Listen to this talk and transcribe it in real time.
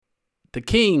The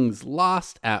Kings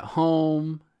lost at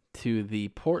home to the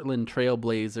Portland Trail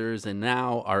Blazers and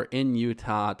now are in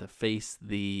Utah to face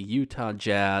the Utah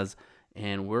Jazz,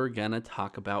 and we're going to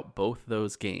talk about both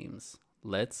those games.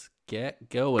 Let's get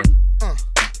going.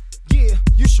 Yeah,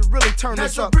 you should really turn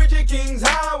this Natural up. Bridget Kings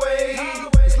Highway.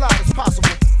 As loud as possible.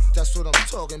 That's what I'm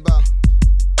talking about.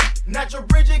 Natural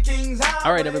Bridget Kings Highway.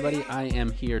 All right, everybody, I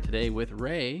am here today with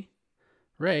Ray.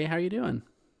 Ray, how are you doing?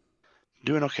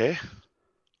 Doing okay.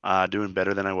 Doing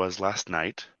better than I was last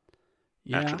night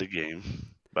after the game.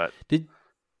 But Did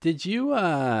you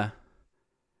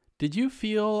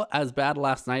feel as bad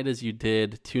last night as you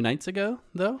did 2 nights ago,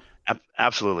 though?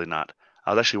 Absolutely not.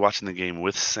 I was actually watching the game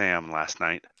with Sam last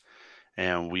night,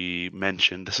 and we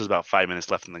mentioned this was about 5 minutes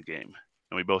left in the game,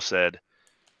 and we both said,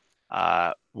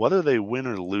 whether they win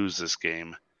or lose this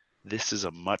game, this is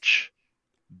a much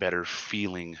better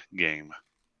feeling game.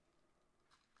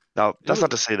 Now, that's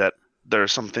not to say that there are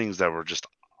some things that were just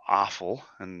awful,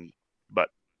 but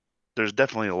there's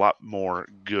definitely a lot more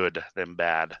good than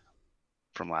bad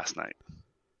from last night.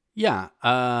 Yeah.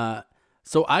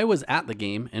 So I was at the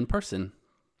game in person,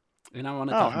 and I want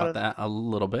to talk about that a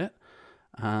little bit.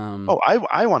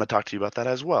 I want to talk to you about that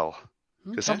as well.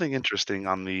 Because Okay. something interesting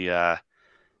on the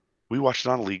we watched it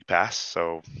on League Pass,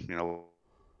 so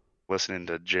listening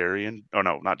to Doug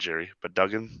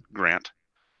and Grant.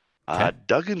 Okay.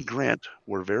 Doug and Grant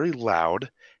were very loud,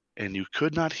 and you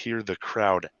could not hear the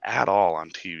crowd at all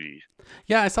on TV.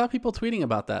 Yeah, I saw people tweeting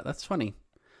about that. That's funny.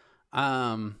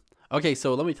 Okay,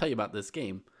 so let me tell you about this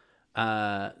game.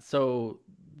 So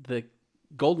the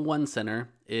Gold One Center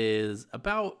is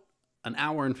about an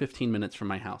hour and 15 minutes from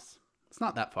my house. It's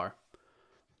not that far.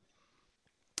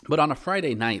 But on a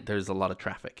Friday night, there's a lot of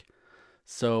traffic.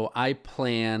 So I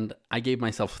gave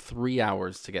myself 3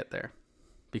 hours to get there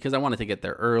because I wanted to get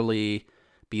there early,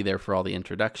 be there for all the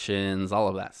introductions, all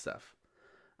of that stuff.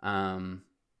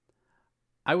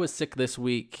 I was sick this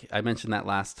week. I mentioned that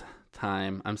last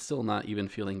time. I'm still not even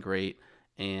feeling great.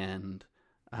 And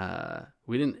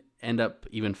we didn't end up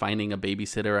even finding a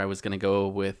babysitter. I was going to go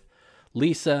with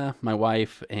Lisa, my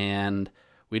wife, and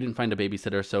we didn't find a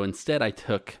babysitter. So instead, I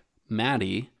took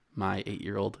Maddie, my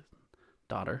 8-year-old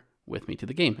daughter, with me to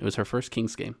the game. It was her first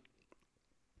Kings game.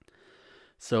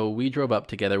 So we drove up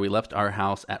together. We left our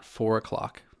house at 4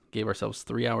 o'clock, gave ourselves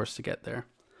 3 hours to get there.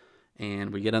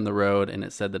 And we get on the road, and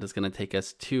it said that it's going to take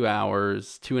us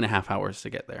 2.5 hours to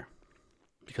get there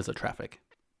because of traffic.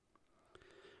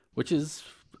 Which is,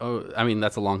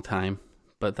 that's a long time,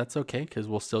 but that's okay because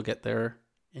we'll still get there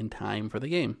in time for the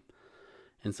game.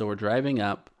 And so we're driving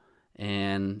up,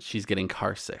 and she's getting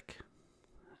car sick.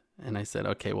 And I said,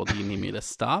 okay, well, do you need me to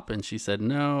stop? And she said,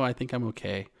 no, I think I'm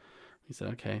okay. We said,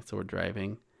 okay. So we're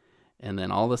driving. And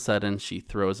then all of a sudden, she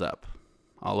throws up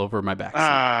all over my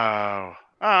backseat.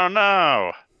 Oh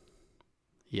no.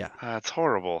 Yeah. That's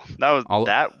horrible.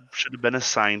 That should have been a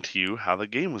sign to you how the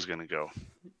game was going to go.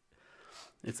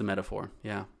 It's a metaphor.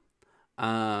 Yeah.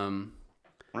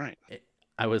 Right.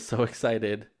 I was so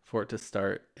excited for it to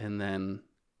start. And then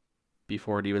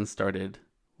before it even started,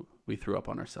 we threw up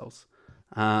on ourselves.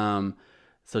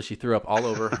 So she threw up all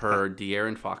over her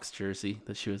De'Aaron Fox jersey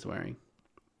that she was wearing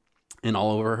and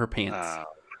all over her pants.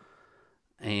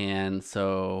 And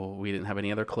so we didn't have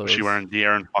any other clothes. Was she wearing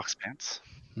De'Aaron Fox pants?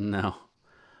 No.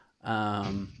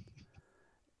 And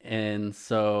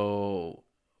so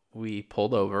we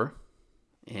pulled over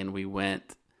and we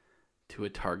went to a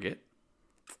Target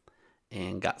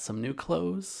and got some new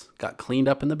clothes, got cleaned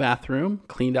up in the bathroom,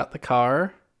 cleaned out the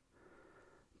car,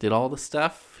 did all the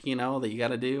stuff, that you got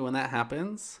to do when that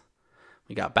happens.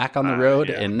 We got back on the road,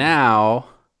 and now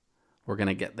we're going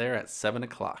to get there at 7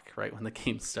 o'clock, right when the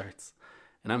game starts.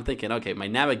 And I'm thinking, okay, my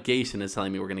navigation is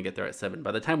telling me we're going to get there at 7.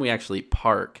 By the time we actually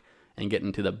park and get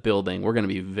into the building, we're going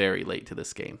to be very late to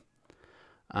this game.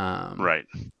 Right.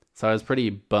 So I was pretty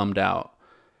bummed out.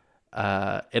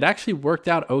 It actually worked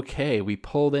out okay. We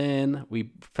pulled in,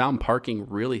 we found parking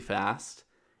really fast,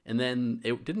 and then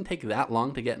it didn't take that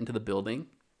long to get into the building.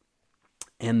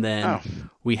 And then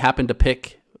we happened to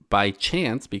pick by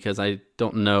chance, because I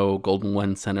don't know Golden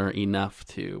One Center enough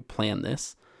to plan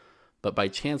this, but by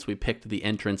chance we picked the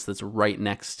entrance that's right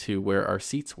next to where our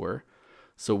seats were.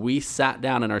 So we sat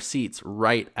down in our seats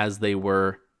right as they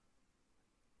were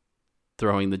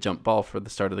throwing the jump ball for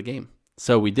the start of the game.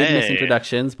 So we did miss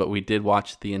introductions, but we did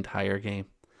watch the entire game.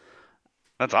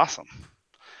 That's awesome.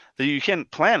 You can't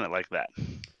plan it like that.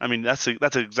 I mean, that's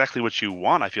exactly what you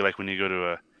want, I feel like, when you go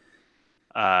to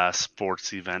a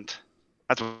sports event.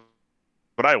 That's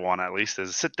what I want, at least,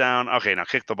 is sit down, okay, now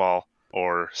kick the ball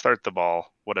or start the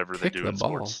ball, whatever Kick they do the in ball.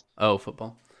 sports. Oh,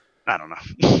 football. I don't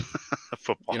know.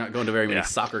 Football. You're not going to very many Yeah.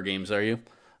 soccer games, are you?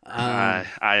 I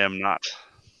am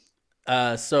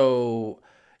not. So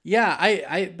yeah,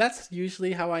 I that's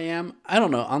usually how I am. I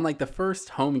don't know. On like the first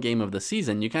home game of the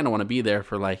season, you kind of want to be there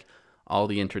for like all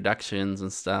the introductions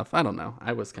and stuff. I don't know.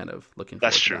 I was kind of looking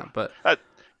forward That's to true. that, but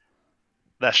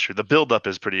That's true. The build-up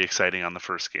is pretty exciting on the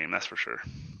first game. That's for sure.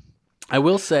 I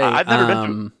will say I've never been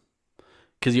to.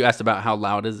 because you asked about how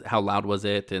loud was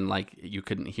it, and like you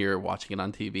couldn't hear watching it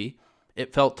on TV.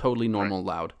 It felt totally normal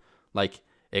loud. Like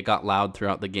it got loud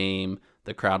throughout the game.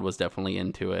 The crowd was definitely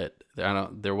into it.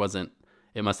 There wasn't.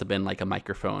 It must have been like a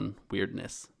microphone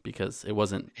weirdness because it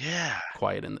wasn't Yeah.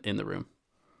 quiet in the room.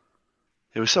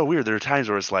 It was so weird. There were times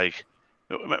where it's like,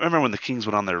 remember when the Kings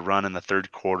went on their run in the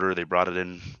third quarter? They brought it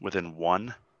in within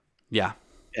one, Yeah,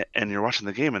 and you're watching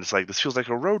the game, and it's like this feels like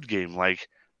a road game. Like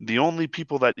the only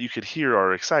people that you could hear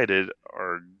are excited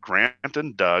are Grant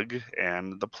and Doug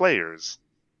and the players,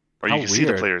 or How you can see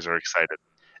the weird. players are excited.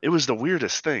 It was the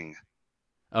weirdest thing.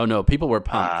 Oh no, people were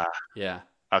pumped. Uh, Yeah,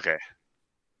 Okay.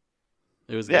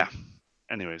 it was good. Yeah.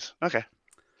 Anyways, okay.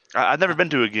 I've never been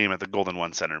to a game at the Golden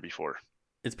One Center before.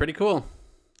 It's pretty cool.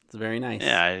 It's very nice.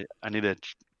 Yeah, I need to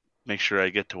make sure I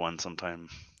get to one sometime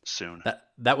soon.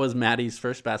 That was Maddie's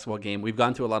first basketball game. We've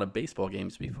gone to a lot of baseball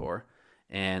games before,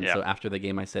 and Yeah. so after the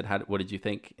game, I said, "What did you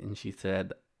think?" And she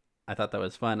said, "I thought that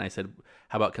was fun." I said,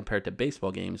 "How about compared to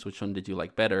baseball games? Which one did you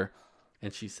like better?"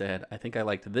 And she said, "I think I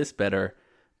liked this better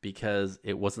because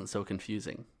it wasn't so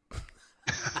confusing,"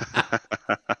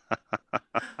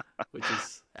 which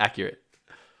is accurate.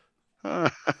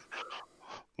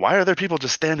 Why are there people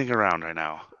just standing around right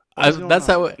now? What is going That's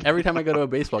on? how every time I go to a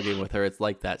baseball game with her, it's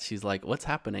like that. She's like, "What's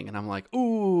happening?" And I'm like,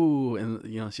 "Ooh,"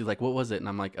 and she's like, "What was it?" And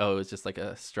I'm like, "Oh, it's just like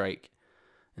a strike."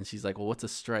 And she's like, "Well, what's a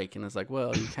strike?" And it's like,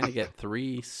 "Well, you kind of get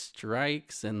 3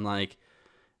 strikes, and like,"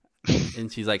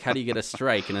 and she's like, "How do you get a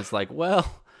strike?" And it's like,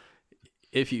 "Well,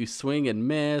 if you swing and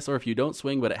miss, or if you don't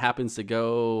swing, but it happens to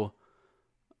go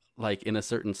like in a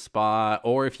certain spot,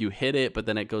 or if you hit it, but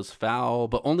then it goes foul,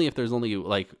 but only if there's only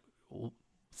like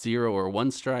 0 or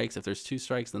 1 strikes. If there's 2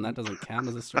 strikes, then that doesn't count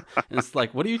as a strike." And it's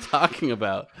like, what are you talking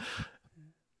about?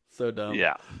 So dumb.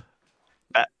 Yeah.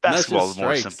 that's Basketball just is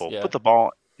more strikes, simple. yeah. Put the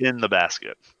ball in the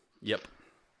basket. Yep.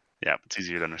 Yeah, it's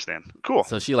easier to understand. Cool.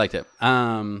 So she liked it.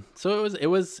 So it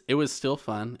was still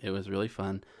fun. It was really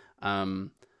fun.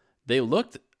 They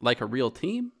looked like a real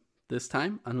team this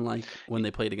time, unlike when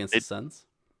they played against the Suns.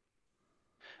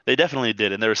 They definitely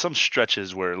did, and there were some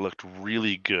stretches where it looked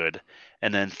really good,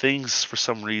 and then things for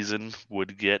some reason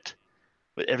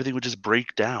everything would just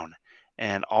break down,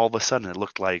 and all of a sudden it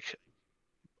looked like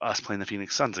us playing the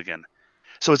Phoenix Suns again.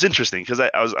 So it's interesting because I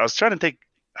was trying to take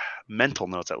mental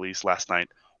notes at least last night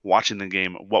watching the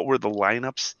game. What were the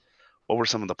lineups? What were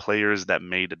some of the players that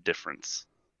made a difference?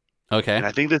 Okay. And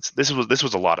I think this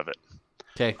was a lot of it.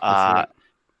 Okay. let's hear it.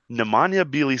 Nemanja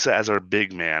Bjelica as our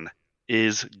big man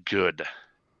is good.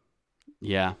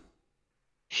 Yeah.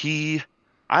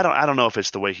 I don't know if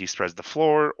it's the way he spreads the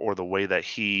floor or the way that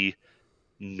he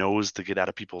knows to get out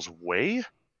of people's way.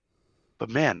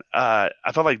 But man, I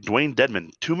felt like Dwayne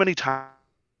Dedmon too many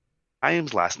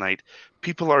times last night.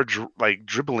 People are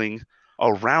dribbling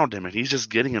around him, and he's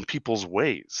just getting in people's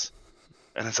ways.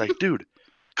 And it's like, dude,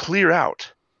 clear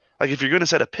out. Like if you're gonna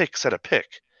set a pick, set a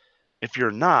pick. If you're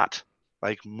not,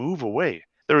 like move away.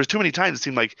 There was too many times it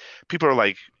seemed like people are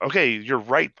like, okay, you're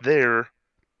right there.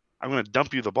 I'm going to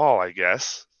dump you the ball, I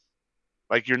guess.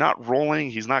 Like you're not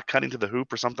rolling. He's not cutting to the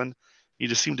hoop or something. You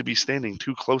just seem to be standing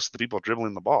too close to the people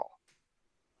dribbling the ball.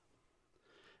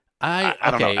 I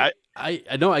don't know.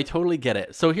 I know, I totally get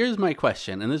it. So here's my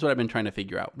question, and this is what I've been trying to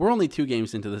figure out. We're only 2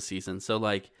 games into the season, so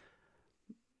like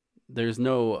there's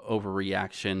no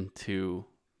overreaction to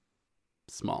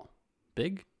small.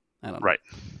 Big? I don't know. Right.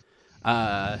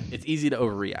 It's easy to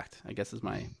overreact, I guess is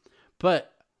my.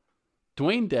 But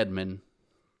Dwayne Dedmon,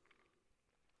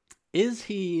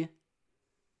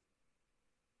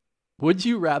 would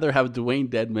you rather have Dwayne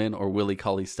Dedmon or Willie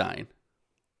Cauley-Stein?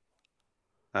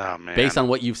 Oh man. Based on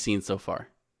what you've seen so far.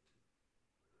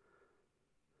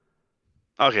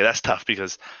 Okay, that's tough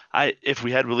because if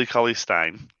we had Willie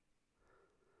Cauley-Stein,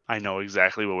 I know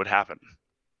exactly what would happen.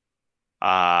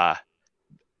 I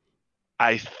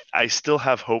still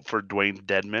have hope for Dwayne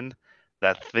Dedmon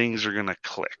that things are gonna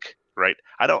click, right?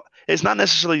 It's not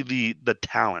necessarily the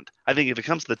talent. I think if it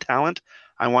comes to the talent,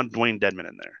 I want Dwayne Dedmon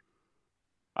in there.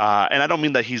 And I don't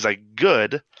mean that he's like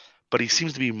good, but he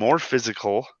seems to be more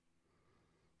physical,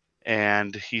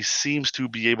 and he seems to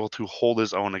be able to hold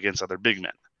his own against other big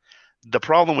men. The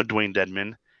problem with Dwayne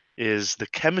Dedmon is the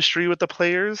chemistry with the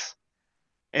players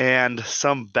and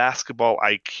some basketball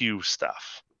IQ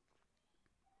stuff.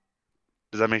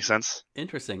 Does that make sense?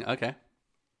 Interesting. Okay.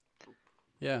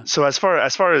 Yeah. So as far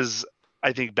as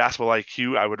I think basketball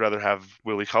IQ, I would rather have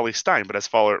Willie Cauley-Stein. But as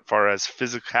far as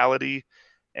physicality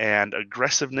and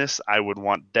aggressiveness, I would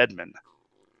want Dedmon.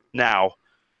 Now,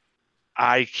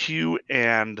 IQ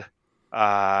and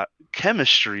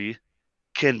chemistry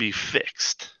can be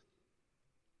fixed,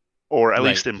 or at Right.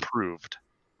 least improved,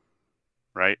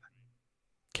 right?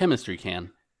 Chemistry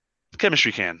can.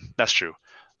 Chemistry can. That's true.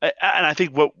 And I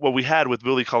think what we had with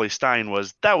Willie Cauley-Stein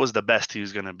was that was the best he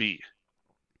was going to be.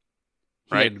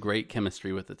 He Right. had great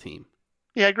chemistry with the team.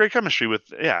 He had great chemistry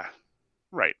with,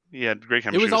 right. He had great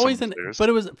chemistry. It was with always some of the players. but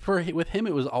it was with him.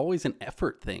 It was always an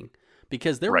effort thing,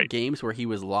 because there were Right. games where he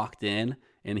was locked in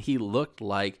and he looked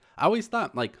like, I always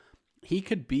thought like he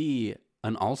could be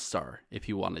an all-star if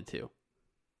he wanted to,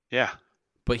 Yeah.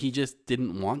 but he just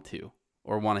didn't want to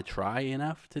or want to try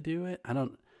enough to do it.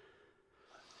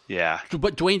 Yeah.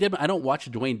 But Dwayne Dedmon, I don't watch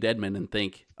Dwayne Dedmon and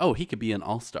think, oh, he could be an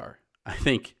all-star. I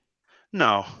think,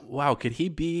 No. wow, could he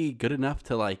be good enough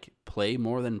to like play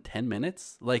more than 10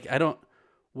 minutes? Like,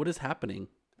 what is happening?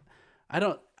 I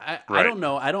don't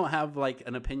know. I don't have like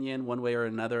an opinion one way or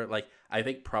another. Like, I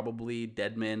think probably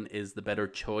Dedmon is the better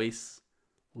choice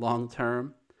long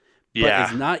term. But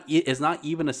Yeah. it's not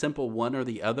even a simple one or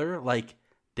the other. Like,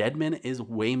 Dedmon is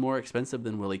way more expensive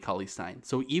than Willie Cauley-Stein.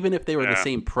 So even if they were the Yeah.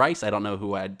 same price, I don't know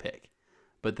who I'd pick.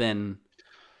 But Yeah,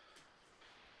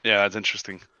 that's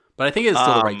interesting. I think it's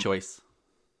still the right Um, choice.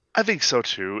 I think so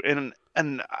too.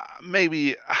 And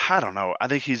maybe, I don't know. I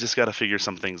think he's just got to figure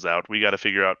some things out. We got to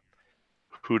figure out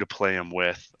who to play him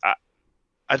with.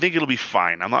 I think it'll be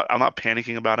fine. I'm not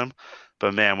panicking about him,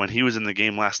 but man, when he was in the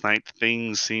game last night,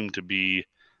 things seemed to be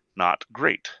not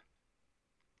great.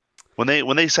 When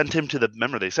they sent him to the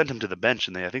bench,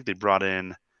 and I think they brought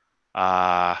in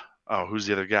who's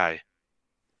the other guy?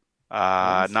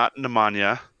 Holmes? Not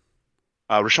Nemanja,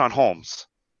 Rashawn Holmes.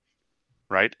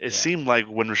 Right? It Yeah. seemed like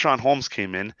when Rashawn Holmes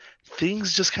came in,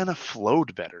 things just kind of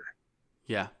flowed better.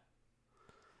 Yeah.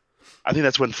 I think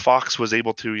that's when Fox was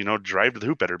able to, drive to the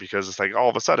hoop better, because it's like all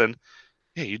of a sudden,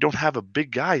 hey, you don't have a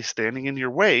big guy standing in your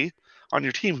way on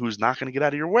your team who's not going to get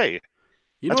out of your way.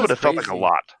 That's what it what's felt like a crazy?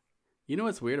 lot. You know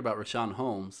what's weird about Rashawn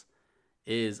Holmes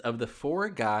is, of the 4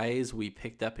 guys we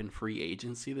picked up in free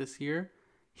agency this year,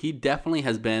 he definitely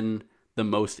has been the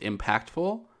most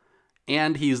impactful,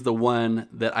 and he's the one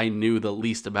that I knew the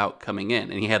least about coming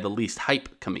in, and he had the least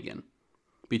hype coming in.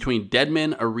 Between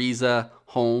Dedmon, Ariza,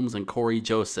 Holmes, and Corey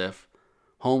Joseph,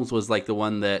 Holmes was like the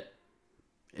one that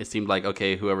it seemed like,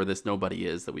 okay, whoever this nobody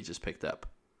is that we just picked up.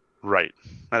 Right.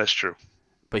 That is true.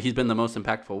 But he's been the most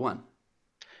impactful one.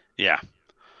 Yeah.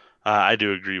 I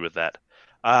do agree with that.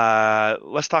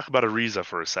 Let's talk about Ariza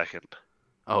for a second.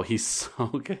 Oh, he's so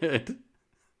good.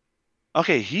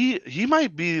 Okay, he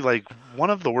might be like one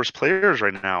of the worst players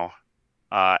right now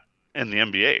in the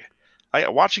NBA.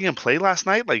 Watching him play last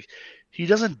night, like, he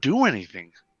doesn't do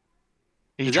anything.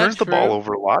 He Is that turns the ball true?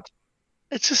 over a lot.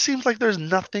 It just seems like there's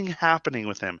nothing happening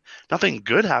with him. Nothing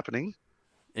good happening.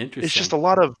 Interesting. It's just a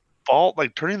lot of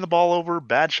turning the ball over,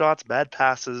 bad shots, bad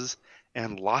passes,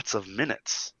 and lots of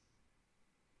minutes.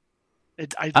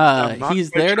 I'm not He's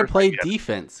quite there sure to play if I get it.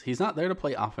 defense. He's not there to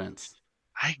play offense.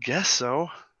 I guess so.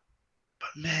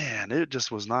 But man, it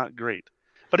just was not great.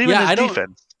 But even Yeah, his I don't-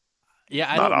 defense. Yeah,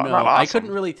 I Not- don't know. not I awesome.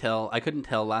 couldn't really tell. I couldn't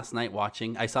tell last night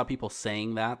watching. I saw people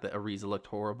saying that Ariza looked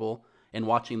horrible, and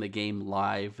watching the game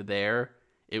live there,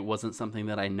 it wasn't something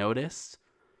that I noticed.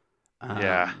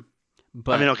 Yeah.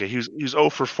 But I mean, okay, he was 0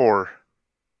 for 4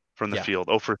 from the Yeah. field,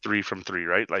 0 for 3 from 3,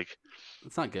 right? Like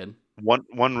it's not good.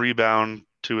 one rebound,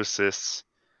 2 assists,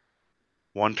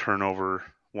 1 turnover,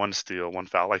 1 steal, 1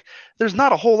 foul. Like, there's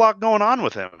not a whole lot going on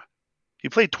with him. He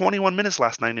played 21 minutes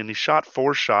last night and he shot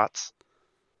 4 shots,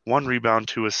 1 rebound,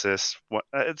 2 assists.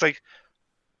 It's like,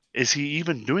 is he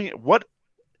even doing it?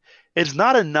 It's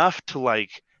not enough to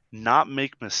like not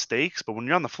make mistakes, but when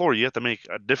you're on the floor, you have to make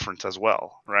a difference as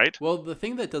well, right? Well, the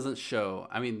thing that doesn't show,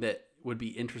 I mean, that would be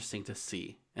interesting to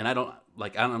see, and I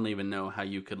don't even know how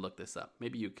you could look this up.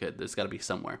 Maybe you could. There's got to be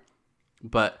somewhere.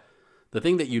 But the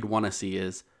thing that you'd want to see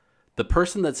is the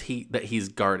person that he's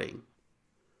guarding.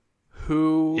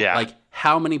 Who, Yeah. like,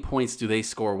 how many points do they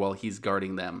score while he's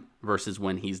guarding them versus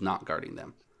when he's not guarding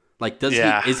them? Like,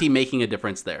 is he making a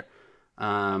difference there?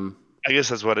 I guess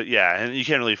that's and you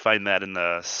can't really find that in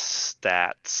the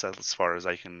stats as far as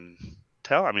I can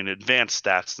tell. I mean, advanced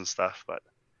stats and stuff, but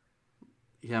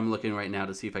Yeah, I'm looking right now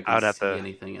to see if I I can would have see to-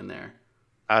 anything in there.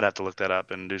 I would have to look that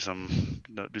up and do some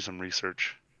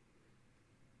research.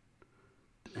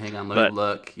 Hang on, let But- me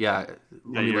look. Yeah, let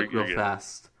me you're- look real you're good.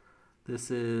 fast.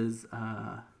 This is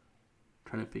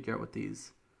trying to figure out what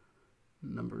these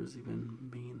numbers even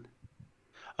mean?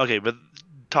 Okay, but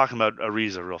talking about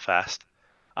Ariza real fast.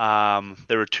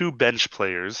 There were 2 bench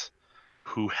players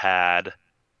who had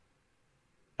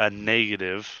a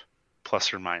negative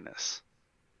plus or minus.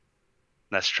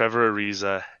 That's Trevor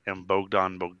Ariza and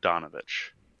Bogdan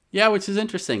Bogdanovic. Yeah, which is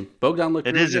interesting. Bogdan looked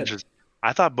It really is good. interesting.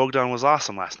 I thought Bogdan was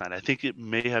awesome last night. I think it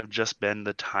may have just been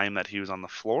the time that he was on the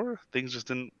floor. Things just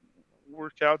didn't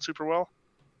work out super well.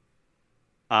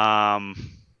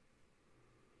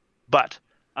 But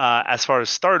as far as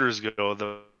starters go,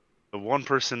 the one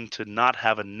person to not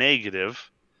have a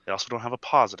negative, they also don't have a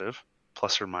positive,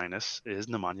 plus or minus, is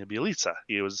Nemanja Bjelica.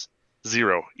 He was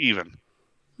 0, even.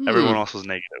 Everyone else was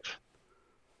negative.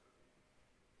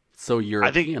 So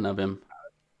European of him.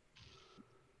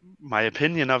 My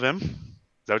opinion of him.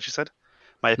 Is that what you said?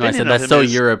 My No, I opinion said of that's him so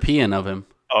is, European of him.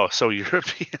 Oh, so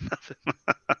European of him.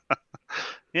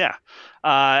 Yeah.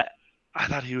 I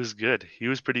thought he was good. He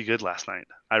was pretty good last night.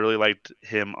 I really liked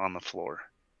him on the floor.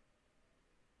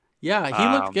 Yeah,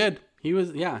 he looked good.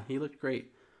 He looked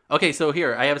great. Okay, so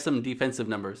here I have some defensive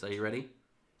numbers. Are you ready?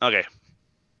 Okay.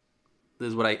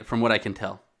 This is from what I can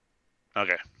tell.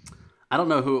 Okay. I don't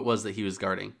know who it was that he was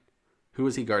guarding. Who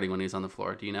was he guarding when he was on the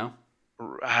floor? Do you know?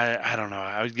 I don't know.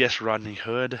 I would guess Rodney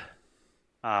Hood.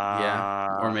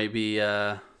 Yeah, or maybe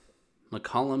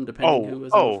McCollum, depending who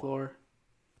was on the floor.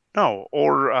 No,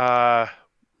 or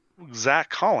Zach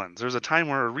Collins. There's a time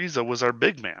where Ariza was our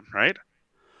big man, right?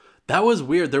 That was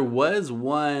weird. There was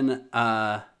one.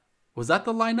 Was that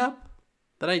the lineup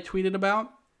that I tweeted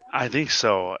about? I think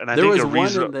so. And there think was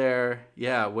Ariza... one in there,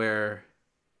 yeah, where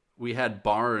we had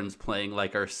Barnes playing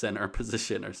like our center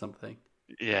position or something.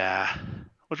 Yeah,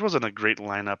 which wasn't a great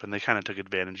lineup, and they kind of took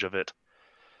advantage of it.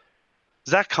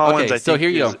 Zach Collins. Okay, so here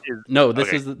you go. No,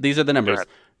 these are the numbers.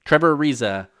 Trevor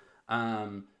Ariza.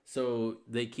 So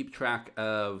they keep track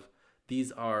of,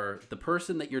 these are the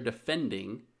person that you're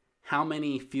defending. How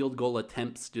many field goal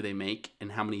attempts do they make,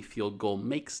 and how many field goal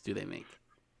makes do they make?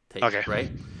 Right?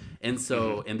 And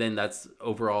so, and then that's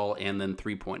overall, and then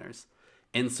 3-pointers.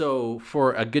 And so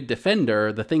for a good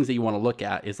defender, the things that you want to look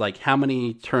at is like, how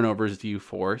many turnovers do you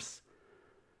force?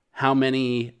 How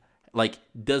many, like,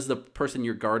 does the person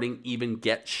you're guarding even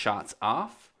get shots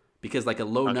off? Because like a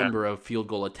low number of field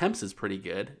goal attempts is pretty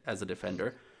good as a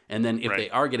defender. And then if they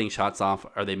are getting shots off,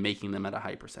 are they making them at a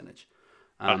high percentage?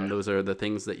 Those are the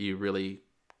things that you really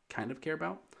kind of care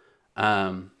about.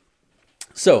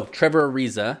 So Trevor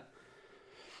Ariza,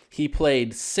 he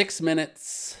played 6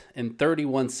 minutes and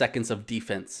 31 seconds of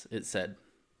defense, it said.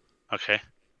 Okay.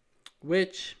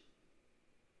 Which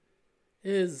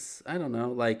is, I don't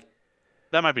know, like...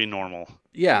 That might be normal.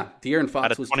 Yeah. De'Aaron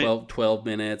Fox was 12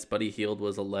 minutes. Buddy Hield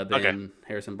was 11. Okay.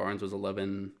 Harrison Barnes was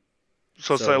 11.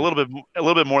 So it's a little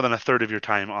bit more than a third of your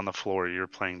time on the floor you're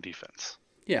playing defense.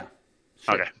 Yeah.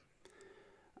 Sure.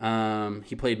 Okay.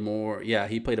 He played more. Yeah,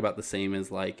 he played about the same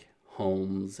as like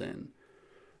Holmes and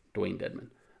Dwayne Dedman.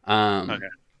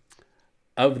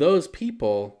 Of those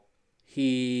people,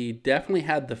 he definitely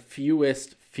had the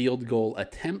fewest field goal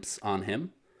attempts on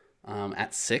him,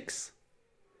 at 6.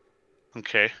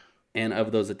 Okay. And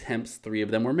of those attempts, 3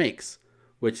 of them were makes,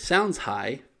 which sounds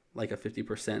high, like a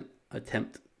 50%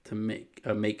 attempt to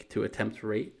make to attempt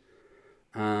rate.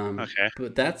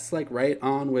 But that's like right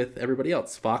on with everybody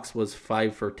else. Fox was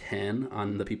 5 for 10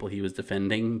 on the people he was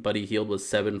defending. Buddy Hield was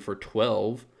 7 for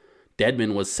 12.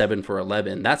 Dedman was 7 for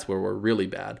 11. That's where we're really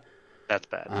bad. That's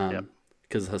bad.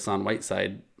 Because Hassan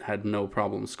Whiteside had no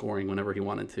problem scoring whenever he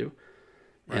wanted to.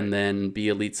 Right. And then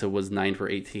Bjelica was 9 for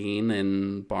 18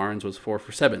 and Barnes was 4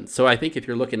 for 7. So I think if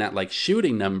you're looking at like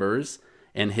shooting numbers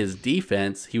and his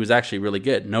defense, he was actually really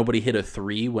good. Nobody hit a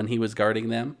 3 when he was guarding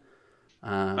them.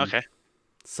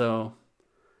 So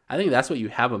I think that's what you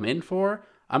have him in for.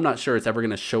 I'm not sure it's ever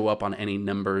going to show up on any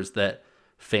numbers that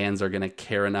fans are going to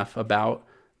care enough about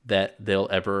that they'll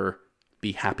ever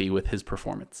be happy with his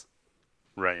performance.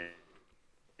 Right.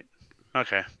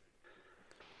 Okay.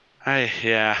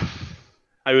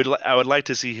 I would like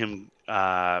to see him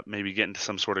maybe get into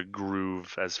some sort of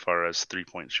groove as far as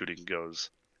 3-point shooting goes.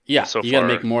 Yeah, so you got to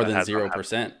make more than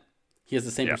 0%. He has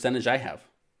the same percentage I have.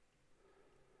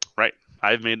 Right.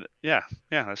 I've made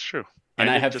that's true. And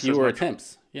I have fewer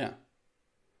attempts. Yeah.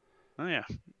 Oh yeah.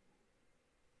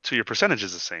 So your percentage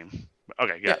is the same.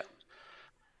 Okay, got it.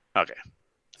 Okay.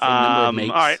 All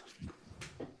right.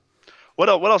 What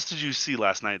else did you see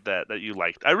last night that you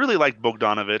liked? I really liked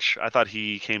Bogdanovic. I thought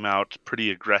he came out pretty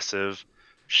aggressive,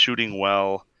 shooting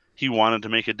well. He wanted to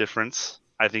make a difference.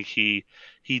 I think he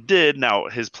did. Now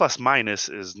his plus minus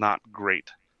is not great.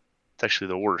 It's actually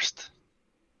the worst.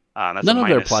 None of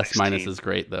their plus minus is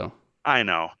great though. I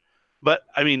know, But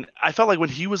I mean, I felt like when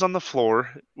he was on the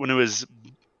floor, when it was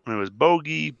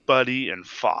Bogey, Buddy, and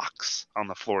Fox on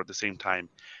the floor at the same time,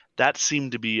 that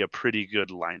seemed to be a pretty good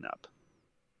lineup.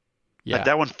 Yeah. Like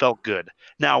that one felt good.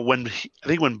 Now, I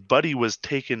think when Buddy was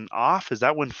taken off, is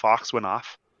that when Fox went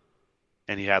off,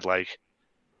 and he had like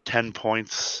 10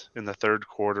 points in the third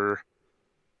quarter.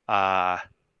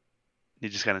 He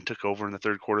just kind of took over in the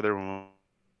third quarter there when we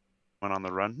went on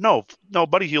the run. No,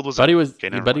 Buddy Hield was. Buddy was. Okay,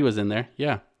 never Buddy mind. was in there.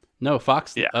 Yeah. No,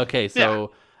 Fox. Yeah. Okay,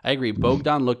 so I agree.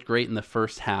 Bogdan looked great in the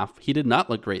first half. He did not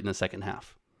look great in the second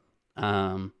half.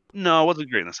 No, it wasn't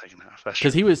great in the second half. That's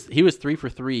Because true. he was 3 for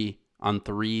 3 on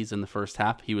threes in the first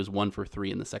half. He was 1 for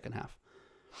 3 in the second half.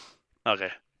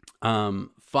 Okay.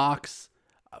 Fox,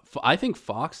 I think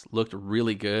Fox looked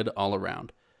really good all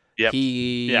around. Yep.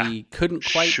 He couldn't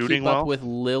quite Shooting keep well. up with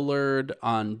Lillard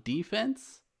on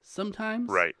defense sometimes.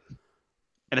 Right.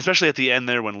 And especially at the end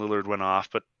there when Lillard went off,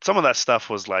 but some of that stuff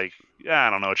was like, I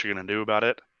don't know what you're gonna do about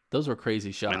it. Those were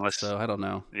crazy shots, let's- so I don't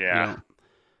know. Yeah. You know,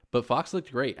 but Fox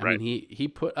looked great. I Right. mean, he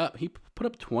put up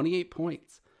 28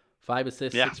 points, 5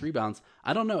 assists, Yeah. 6 rebounds.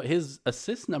 I don't know. His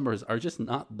assist numbers are just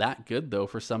not that good though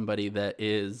for somebody that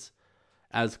is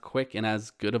as quick and as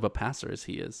good of a passer as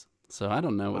he is. So I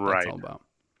don't know what that's Right. all about.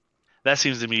 That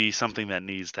seems to be something that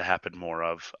needs to happen more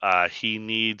of. He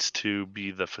needs to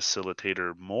be the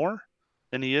facilitator more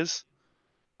than he is.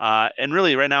 And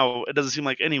really, right now, it doesn't seem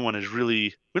like anyone is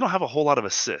really. We don't have a whole lot of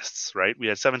assists, right? We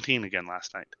had 17 again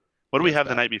last night. What do we That's have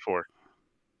the bad. night before?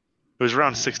 It was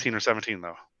around 16 or 17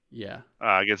 though, Yeah.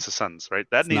 against the Suns, right?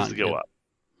 That It's needs not to go good. up.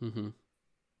 hmm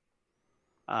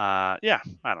Yeah,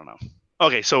 I don't know.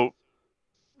 Okay, so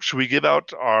should we give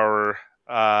out our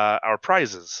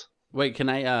prizes? Wait, can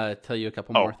I tell you a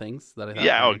couple Oh. more things that I thought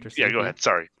Yeah. were Oh, interesting? yeah. Go ahead.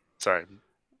 Sorry.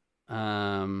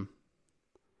 Um,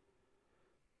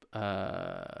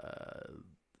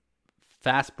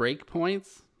 fast break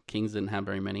points. Kings didn't have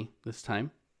very many this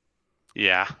time.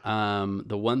 Yeah.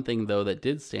 The one thing though that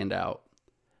did stand out: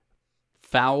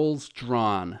 fouls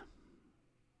drawn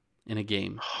in a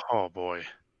game. Oh boy.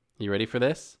 You ready for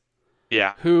this?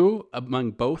 Yeah. Who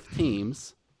among both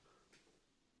teams?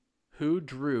 Who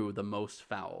drew the most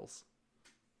fouls?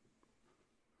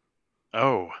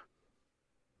 Oh,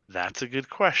 that's a good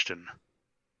question.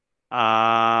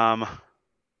 De'Aaron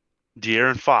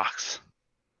Fox.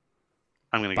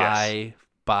 I'm gonna guess.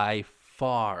 By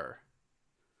far.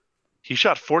 He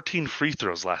shot 14 free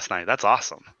throws last night. That's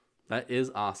awesome. That is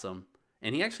awesome.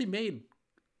 And he actually made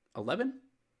 11?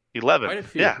 11. Quite a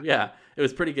few. Yeah. Yeah. It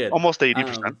was pretty good. Almost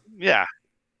 80%. Yeah.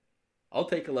 I'll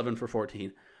take 11 for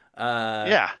 14.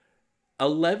 Yeah.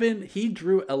 11. He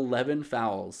drew 11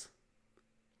 fouls.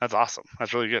 That's awesome.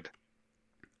 That's really good.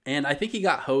 And I think he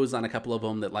got hosed on a couple of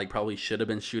them that like probably should have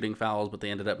been shooting fouls, but they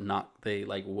ended up not. They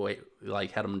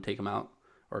had him take them out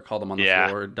or called them on the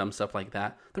floor, dumb stuff like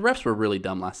that. The refs were really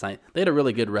dumb last night. They had a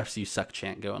really good "refs you suck"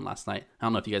 chant going last night. I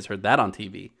don't know if you guys heard that on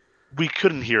TV. We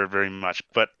couldn't hear it very much,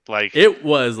 but like It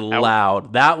was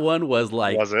loud. That one was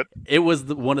like, was it? It was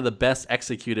one of the best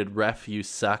executed "ref you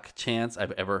suck" chants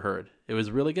I've ever heard. It was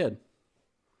really good.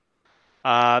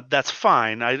 That's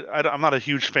fine. I'm not a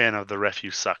huge fan of the "ref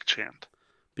you suck" chant.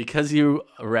 Because you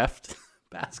refed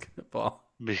basketball.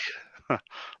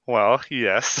 Well,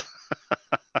 yes.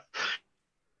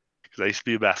 Because I used to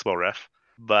be a basketball ref,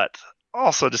 but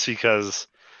also just because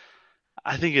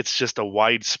I think it's just a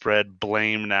widespread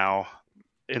blame now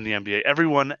in the NBA.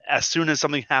 Everyone, as soon as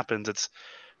something happens, it's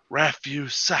 "ref you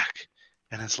suck,"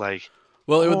 and it's like,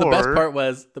 Well, the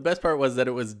best part was that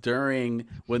it was during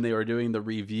when they were doing the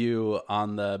review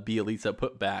on the Bielitsa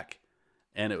putback,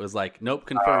 and it was like, nope,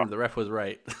 confirmed, the ref was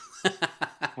right.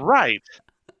 right.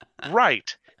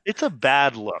 It's a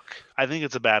bad look. I think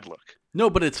it's a bad look. No,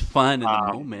 but it's fun in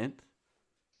the moment.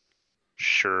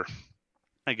 Sure,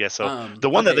 I guess so. The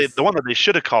one that they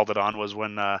should have called it on was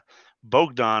when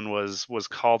Bogdan was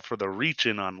called for the reach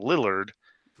in on Lillard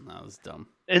That was dumb.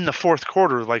 in the fourth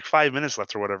quarter, like 5 minutes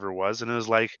left or whatever it was, and it was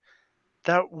like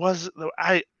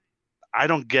I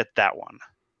don't get that one.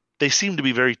 They seem to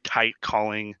be very tight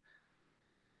calling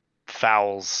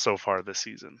fouls so far this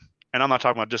season, and I'm not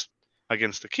talking about just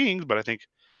against the Kings, but I think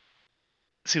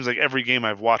it seems like every game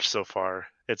I've watched so far,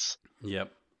 it's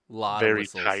Yep. Lot of very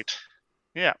whistles. tight.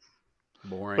 Yeah,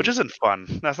 Boring. which isn't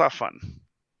fun. That's not fun.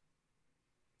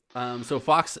 So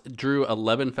Fox drew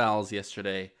 11 fouls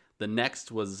yesterday. The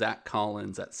next was Zach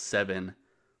Collins at 7.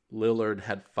 Lillard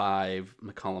had 5.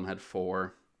 McCollum had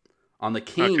 4. On the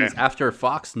Kings, Okay. after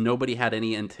Fox, nobody had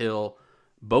any until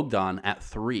Bogdan at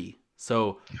 3.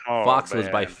 So Oh, Fox was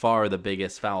by man. far the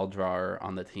biggest foul drawer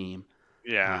on the team,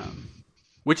 Yeah.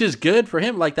 which is good for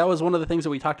him. Like, that was one of the things that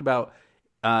we talked about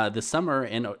this summer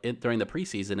and during the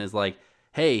preseason is like,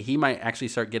 hey, he might actually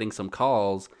start getting some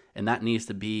calls, and that needs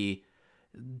to be.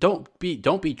 Don't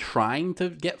be trying to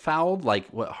get fouled like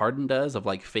what Harden does of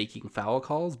like faking foul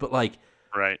calls, but like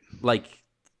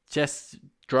just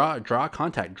draw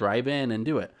contact, drive in and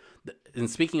do it. And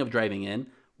speaking of driving in,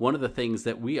 one of the things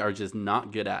that we are just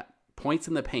not good at, points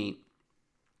in the paint.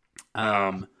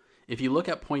 If you look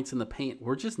at points in the paint,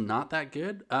 we're just not that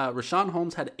good. Rashawn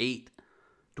Holmes had 8,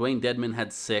 Dwayne Dedmon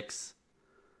had 6,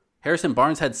 Harrison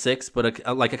Barnes had 6, but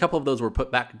like a couple of those were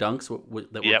put back dunks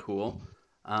that were cool.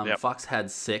 Fox had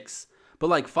 6, but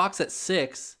like Fox at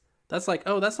 6, that's like,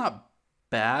 oh, that's not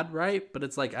bad, right? But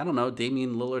it's like, I don't know,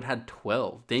 Damian Lillard had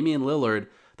 12. Damian Lillard,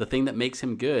 the thing that makes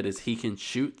him good is he can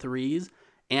shoot threes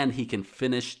and he can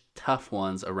finish tough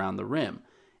ones around the rim.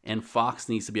 And Fox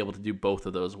needs to be able to do both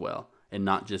of those well and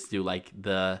not just do like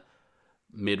the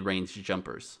mid-range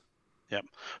jumpers. Yep.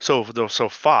 So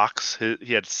Fox,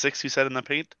 he had 6, you said, in the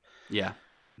paint? Yeah.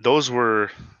 Those were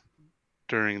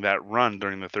during that run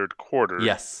during the third quarter.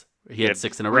 Yes. He had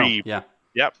 6 in a row. Yeah.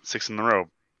 Yep, 6 in a row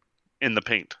in the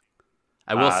paint.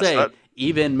 I will say,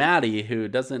 even Maddie, who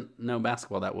doesn't know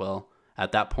basketball that well,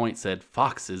 at that point said,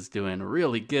 Fox is doing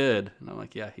really good. And I'm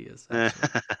like, yeah, he is.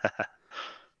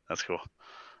 That's cool.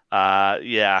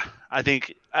 Yeah, I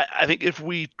think if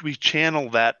we channel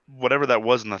that, whatever that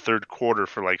was in the third quarter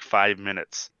for like 5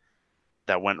 minutes,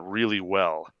 that went really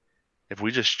well. If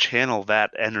we just channel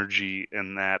that energy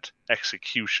and that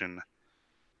execution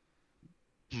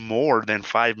more than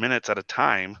 5 minutes at a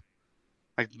time,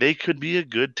 like they could be a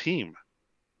good team.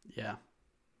 Yeah.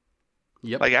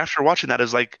 Yep. Like after watching that,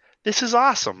 it's like, this is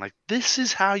awesome. Like this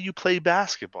is how you play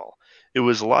basketball. It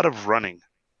was a lot of running.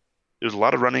 It was a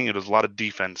lot of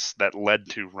defense that led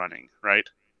to running, right?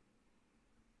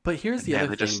 But here's the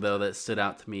other thing, though, that stood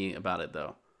out to me about it,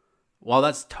 though. While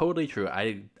that's totally true,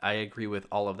 I agree with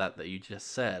all of that you just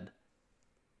said.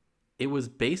 It was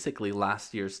basically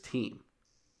last year's team.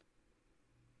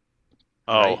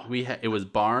 Oh. Right? It was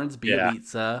Barnes,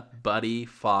 Bielitsa, Buddy,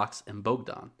 Fox, and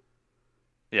Bogdan.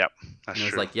 Yep, that's true.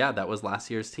 And it was like, yeah, that was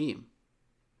last year's team.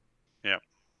 Yep.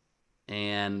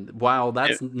 And while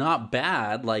that's not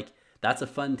bad, like, that's a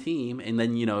fun team. And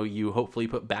then, you hopefully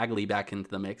put Bagley back into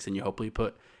the mix, and you hopefully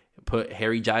put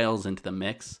Harry Giles into the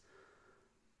mix.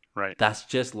 Right. That's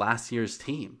just last year's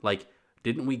team. Like,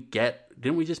 didn't we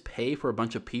just pay for a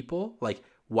bunch of people? Like,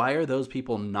 why are those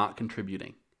people not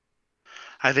contributing?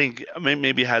 I think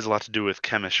maybe it has a lot to do with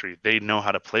chemistry. They know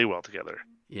how to play well together.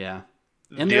 Yeah.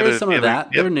 And there is some of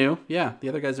that. They're new. Yeah, the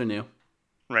other guys are new.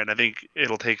 Right. I think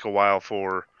it'll take a while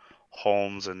for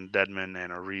Holmes and Dedmon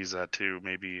and Ariza to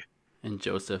maybe... And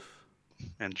Joseph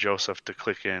to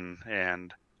click in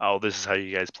and, this is how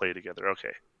you guys play together.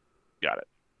 Okay. Got it.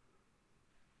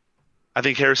 I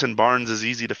think Harrison Barnes is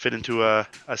easy to fit into a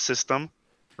system,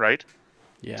 right?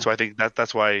 Yeah. So I think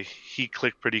that's why he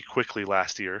clicked pretty quickly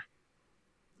last year.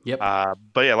 Yep.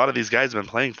 But yeah, a lot of these guys have been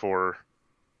playing for,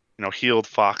 Heald,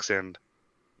 Fox, and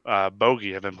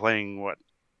Bogey have been playing,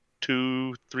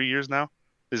 2-3 years now?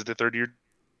 This is the third year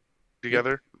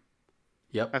together?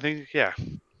 Yep. I think, yeah,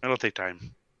 it'll take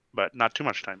time, but not too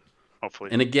much time,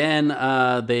 hopefully. And again,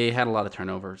 they had a lot of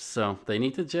turnovers, so they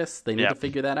need to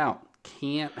figure that out.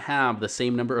 Can't have the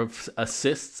same number of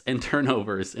assists and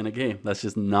turnovers in a game. That's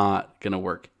just not going to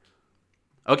work.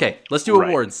 Okay, let's do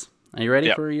awards. Are you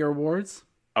ready for your awards?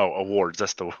 Oh, awards.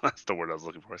 That's the word I was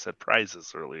looking for. I said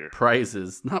prizes earlier.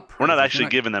 Prizes, not prizes. We're not actually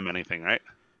giving them anything, right?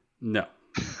 No.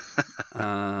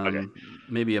 Okay.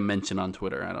 Maybe a mention on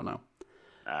Twitter. I don't know.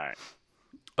 All right.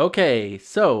 Okay,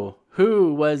 so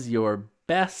who was your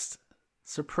best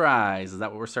surprise? Is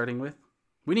that what we're starting with?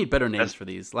 We need better names for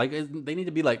these. Like, they need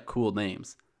to be like cool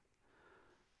names,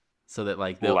 so that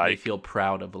they feel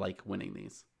proud of winning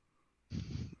these.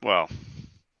 Well,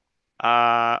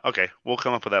 okay, we'll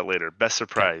come up with that later. Best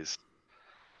surprise.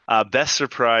 Best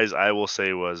surprise, I will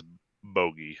say, was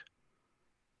Bogey.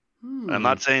 I'm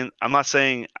not saying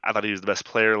I thought he was the best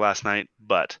player last night,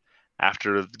 but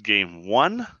after game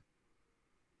 1,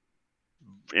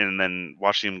 and then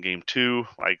watching him game 2,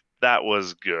 that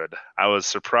was good. I was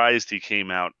surprised he came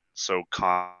out so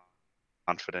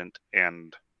confident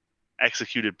and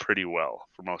executed pretty well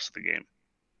for most of the game.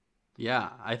 Yeah,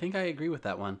 I think I agree with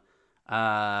that one.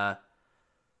 That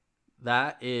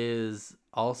is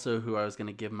also who I was going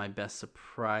to give my best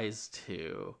surprise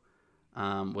to,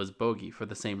 was Bogey, for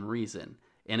the same reason.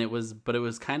 And it was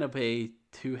kind of a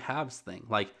two halves thing.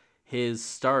 Like, his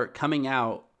start coming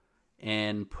out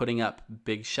and putting up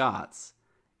big shots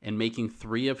and making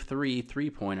 3 of 3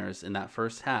 3-pointers in that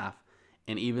first half.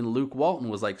 And even Luke Walton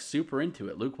was super into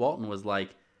it. Luke Walton was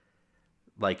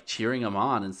like cheering him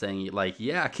on and saying like,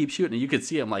 yeah, keep shooting. And you could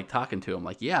see him like talking to him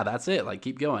like, yeah, that's it. Like,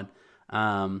 keep going.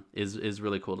 Is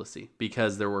really cool to see,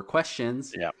 because there were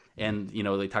questions. Yeah. And,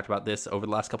 they talked about this over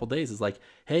the last couple of days. Is like,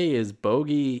 hey, is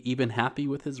Bogey even happy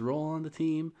with his role on the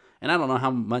team? And I don't know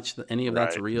how much any of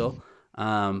that's real.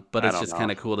 But it's just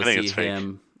kind of cool to see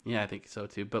him. Yeah, I think so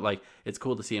too. But like, it's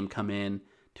cool to see him come in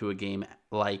to a game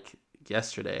like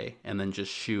yesterday and then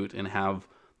just shoot and have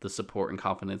the support and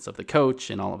confidence of the coach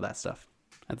and all of that stuff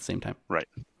at the same time. Right.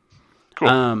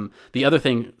 Cool. The other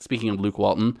thing, speaking of Luke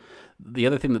Walton, the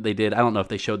other thing that they did, I don't know if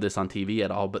they showed this on TV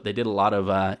at all, but they did a lot of,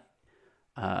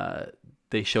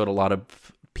 they showed a lot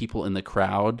of people in the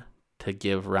crowd to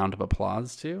give round of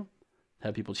applause to,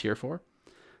 have people cheer for.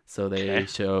 So they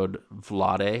showed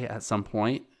Vlade at some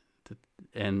point,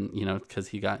 and because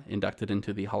he got inducted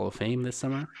into the Hall of Fame this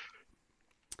summer,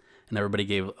 and everybody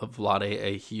gave Vlade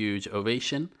a huge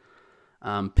ovation.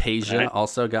 Peja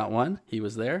also got one; he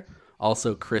was there.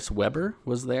 Also, Chris Webber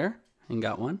was there and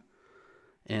got one,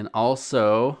 and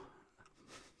also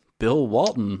Bill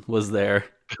Walton was there.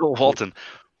 Bill Walton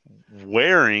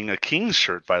wearing a Kings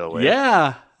shirt, by the way.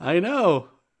 Yeah, I know.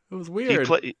 It was weird.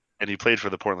 He played for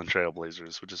the Portland Trail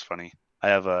Blazers, which is funny. I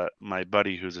have my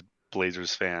buddy who's a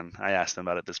Blazers fan. I asked him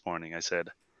about it this morning. I said,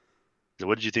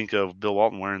 what did you think of Bill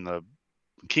Walton wearing the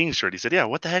Kings shirt? He said, yeah,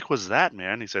 what the heck was that,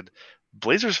 man? He said,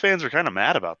 Blazers fans are kind of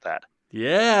mad about that.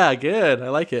 Yeah, good. I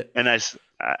like it. And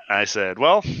I said,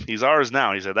 well, he's ours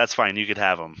now. He said, that's fine. You could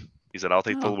have him. He said, I'll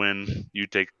take the win. You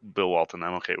take Bill Walton.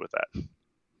 I'm okay with that.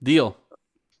 Deal.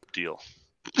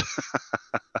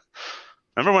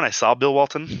 Remember when I saw Bill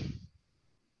Walton?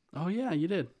 Oh yeah, you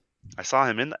did. I saw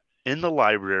him in the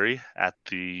library at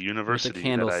the university. With the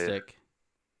candlestick.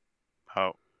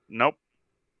 Nope.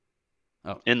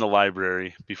 Oh. In the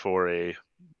library before a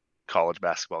college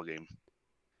basketball game.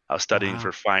 I was studying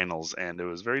for finals, and it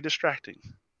was very distracting.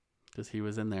 Because he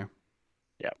was in there.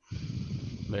 Yeah.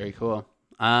 Very cool.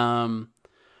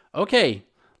 Okay,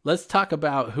 let's talk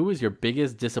about who was your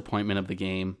biggest disappointment of the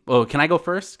game. Oh, can I go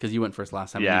first? Because you went first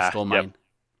last time and you stole mine. Yep.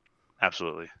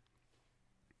 Absolutely.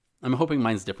 I'm hoping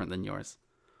mine's different than yours.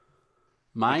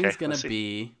 Mine's going to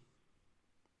be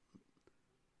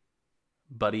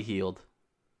Buddy Hield.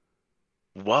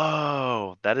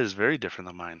 Whoa, that is very different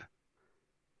than mine.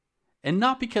 And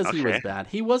not because he was bad.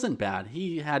 He wasn't bad.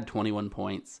 He had 21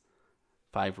 points,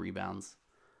 5 rebounds.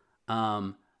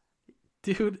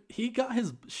 Dude, he got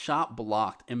his shot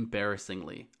blocked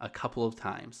embarrassingly a couple of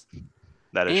times.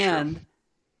 That is true.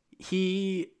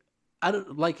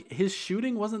 And his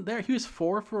shooting wasn't there. He was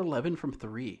 4 for 11 from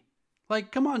 3.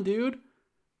 Like, come on, dude.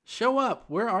 Show up.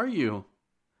 Where are you?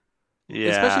 Yeah.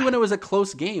 Especially when it was a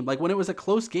close game. Like, when it was a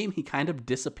close game, he kind of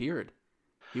disappeared.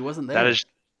 He wasn't there. That is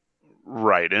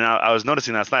right. And I was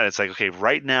noticing last night, it's like, okay,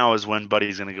 right now is when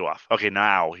Buddy's going to go off. Okay,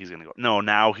 now he's going to go. No,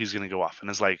 now he's going to go off.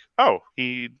 And it's like,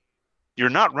 you're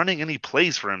not running any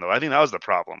plays for him, though. I think that was the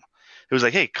problem. It was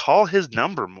like, hey, call his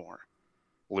number more.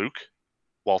 Luke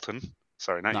Walton.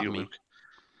 Sorry, not you, me. Luke.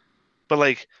 But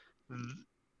like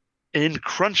in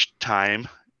crunch time,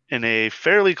 in a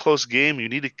fairly close game, you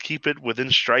need to keep it within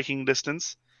striking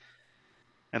distance.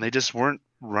 And they just weren't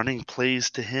running plays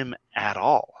to him at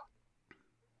all.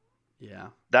 Yeah.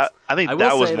 I think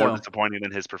that was more disappointing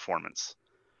than his performance.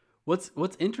 What's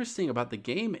interesting about the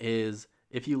game is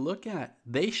if you look at,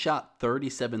 they shot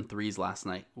 37 threes last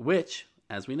night, which,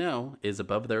 as we know, is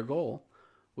above their goal,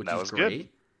 which is great. Good.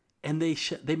 And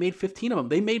they made 15 of them.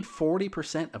 They made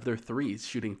 40% of their threes,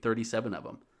 shooting 37 of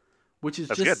them, which is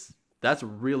that's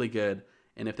really good.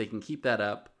 And if they can keep that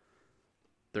up,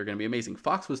 they're going to be amazing.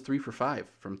 Fox was 3 for 5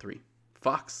 from 3.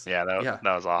 Fox. Yeah, that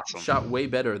was awesome. Shot way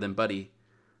better than Buddy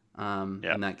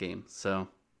in that game. So,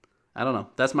 I don't know.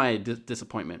 That's my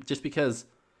disappointment. Just because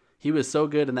he was so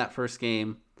good in that first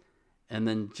game and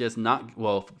then just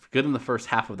good in the first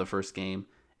half of the first game.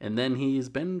 And then he's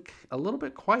been a little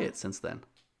bit quiet since then.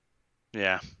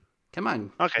 Yeah. Come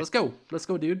on. Okay. Let's go. Let's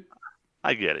go, dude.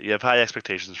 I get it. You have high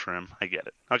expectations for him. I get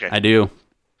it. Okay. I do.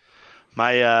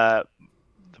 My the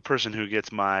person who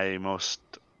gets my most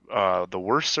the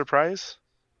worst surprise.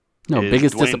 No,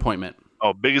 biggest disappointment.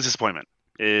 Oh, biggest disappointment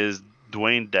is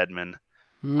Dwayne Dedman.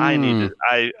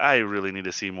 I really need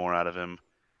to see more out of him.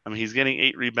 I mean, he's getting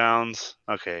 8 rebounds.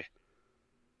 Okay.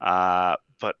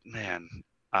 But man,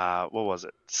 what was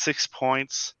it? 6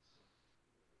 points.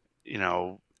 You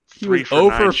know, he was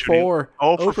 0 for 4.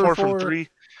 0 for 4 from 3.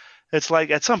 It's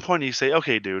like at some point you say,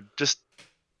 okay, dude,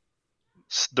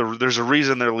 there's a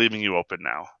reason they're leaving you open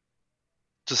now.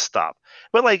 Just stop.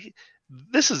 But like,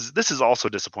 this is also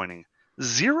disappointing.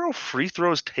 0 free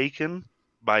throws taken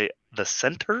by the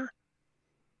center.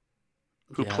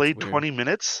 who Yeah, it's played weird. 20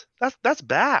 minutes. That's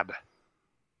bad.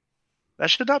 That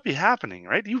should not be happening,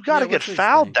 right? You've got to get what's his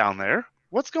fouled thing? down there.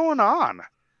 What's going on?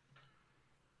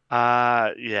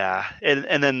 Yeah.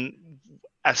 And then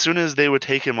as soon as they would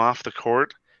take him off the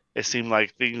court, it seemed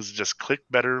like things just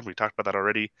clicked better. We talked about that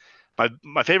already.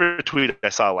 My favorite tweet I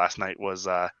saw last night was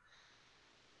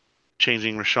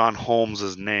changing Rashawn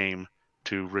Holmes' name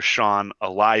to Rashawn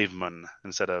Aliveman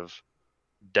instead of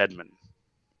Deadman.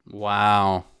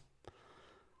 Wow.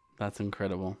 That's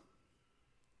incredible.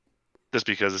 Just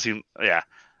because it seemed, yeah,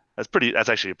 that's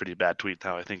actually a pretty bad tweet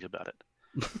now I think about it.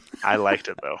 I liked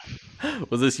it though.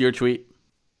 Was this your tweet?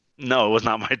 No, it was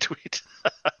not my tweet.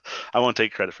 I won't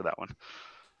take credit for that one.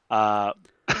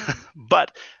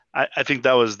 But I think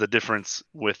that was the difference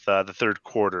with the third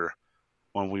quarter.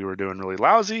 When we were doing really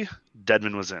lousy,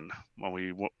 Deadman was in. When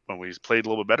we played a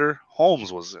little bit better,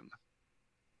 Holmes was in.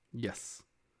 Yes.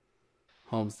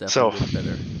 Holmes definitely did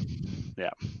better. Yeah,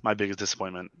 my biggest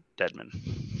disappointment, Deadman.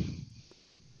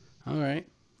 All right.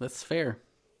 That's fair.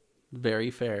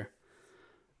 Very fair.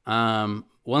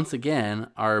 Once again,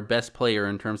 our best player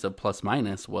in terms of plus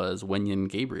minus was Wenyen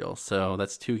Gabriel. So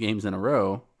that's 2 games in a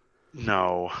row.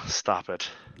 No, stop it.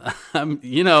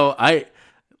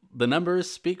 The numbers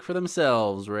speak for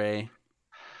themselves, Ray.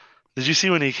 Did you see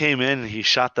when he came in and he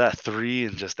shot that 3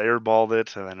 and just airballed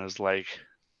it? And then it was like,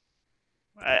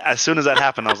 as soon as that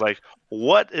happened, I was like,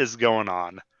 what is going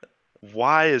on?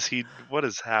 What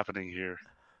is happening here?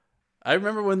 I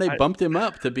remember when they bumped him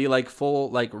up to be like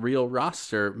full, like real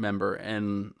roster member.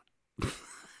 And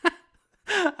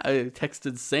I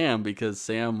texted Sam because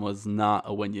Sam was not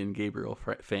a Wenyen Gabriel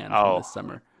fan from this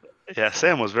summer. Yeah,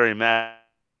 Sam was very mad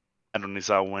when he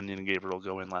saw Wenyen Gabriel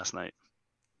go in last night.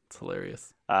 It's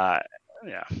hilarious.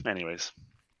 Yeah. Anyways.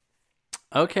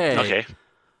 Okay.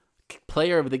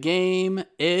 Player of the game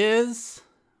is.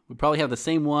 We probably have the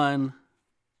same one.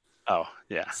 Oh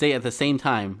yeah. Say at the same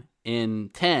time in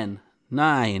 10,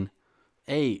 9,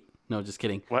 8. No, just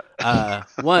kidding. What?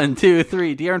 1, 2,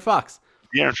 3. De'Aaron Fox.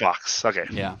 De'Aaron Fox. Okay.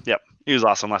 Yeah. Yep. He was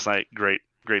awesome last night. Great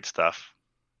stuff.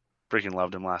 Freaking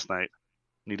loved him last night.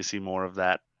 Need to see more of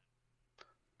that.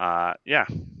 Yeah.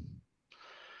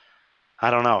 I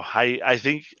don't know. I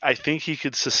think he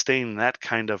could sustain that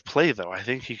kind of play though. I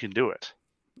think he can do it.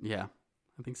 Yeah,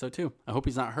 I think so too. I hope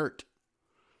he's not hurt.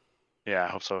 Yeah, I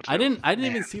hope so too. I didn't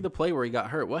even see the play where he got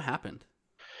hurt. What happened?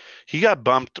 He got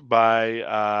bumped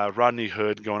by Rodney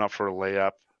Hood going up for a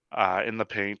layup in the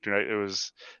paint. Right? It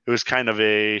was kind of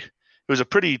a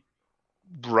pretty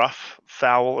rough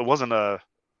foul. It wasn't a.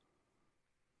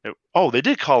 They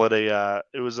did call it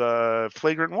it was a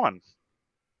flagrant 1.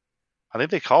 I think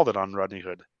they called it on Rodney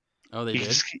Hood. Oh, they did?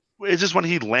 It's just when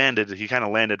he landed, he kind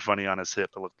of landed funny on his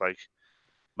hip, it looked like.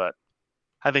 But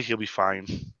I think he'll be fine.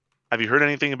 Have you heard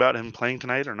anything about him playing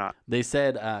tonight or not? They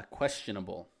said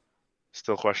questionable.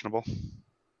 Still questionable?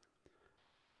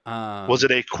 Was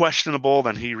it a questionable?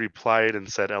 Then he replied and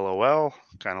said LOL,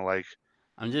 kind of like.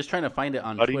 I'm just trying to find it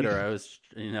on Twitter. I was,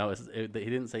 he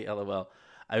didn't say LOL.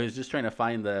 I was just trying to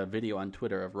find the video on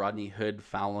Twitter of Rodney Hood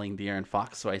fouling De'Aaron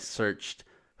Fox. So I searched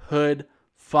Hood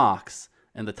Fox,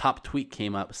 and the top tweet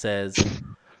came up, says,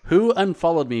 "Who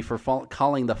unfollowed me for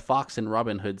calling the Fox and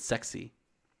Robin Hood sexy?"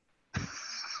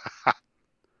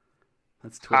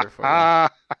 That's Twitter for you.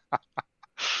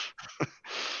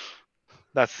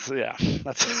 That's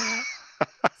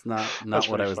It's not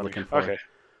what I was looking for. Okay.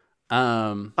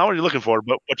 Not what you're looking for,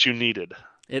 but what you needed.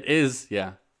 It is,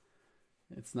 yeah.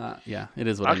 It's not, yeah. It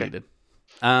is what I needed.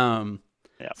 Yeah.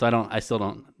 So I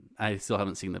still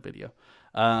haven't seen the video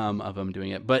of him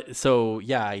doing it. But so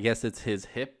yeah, I guess it's his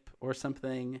hip or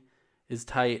something is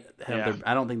tight. Yeah.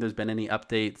 I don't think there's been any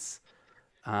updates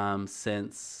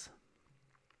since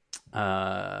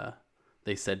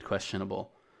they said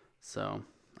questionable. So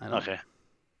I don't. Okay.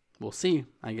 We'll see,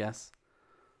 I guess.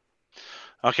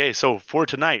 Okay, so for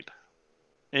tonight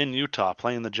in Utah,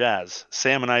 playing the Jazz,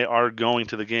 Sam and I are going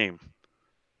to the game.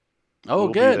 Oh,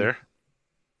 we'll good. Be there.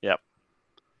 Yep.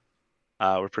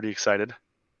 We're pretty excited.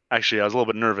 Actually, I was a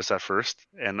little bit nervous at first,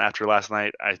 and after last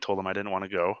night, I told him I didn't want to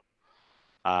go.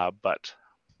 But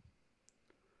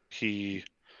he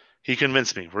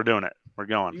convinced me. We're doing it. We're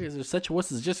going. You guys are such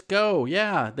wusses. Just go.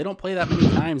 Yeah, they don't play that many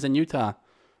times in Utah.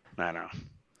 I know.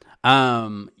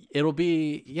 It'll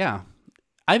be, yeah.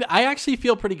 I actually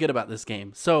feel pretty good about this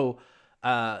game. So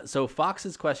Fox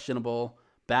is questionable.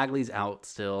 Bagley's out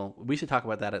still. We should talk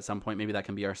about that at some point. Maybe that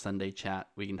can be our Sunday chat.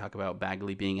 We can talk about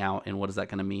Bagley being out and what is that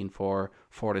going to mean for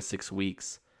 4 to 6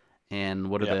 weeks, and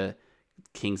what are the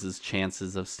Kings'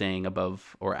 chances of staying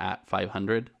above or at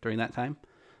 500 during that time.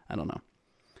 I don't know.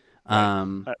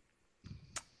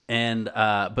 And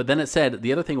but then it said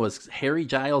the other thing was Harry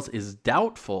Giles is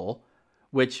doubtful,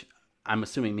 which I'm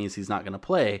assuming means he's not going to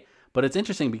play. But it's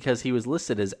interesting because he was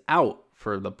listed as out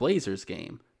for the Blazers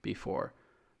game before.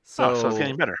 So it's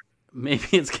getting better. Maybe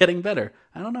it's getting better.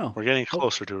 I don't know. We're getting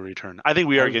closer to a return. I think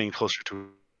we are getting closer to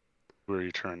a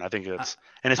return. I think it's,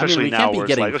 and especially we now can't be where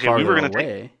it's getting like, okay, we were farther going to take.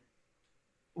 away.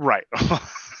 Right.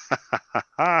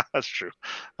 That's true.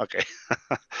 Okay.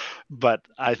 But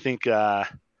I think I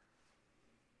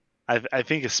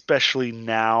think especially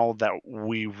now that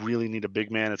we really need a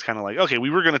big man, it's kind of like, okay, we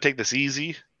were going to take this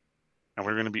easy and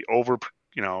we're going to be over,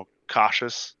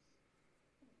 cautious.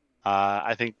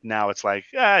 I think now it's like,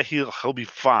 he'll be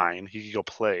fine. He can go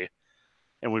play.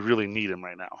 And we really need him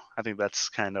right now. I think that's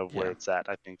kind of where it's at,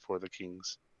 I think, for the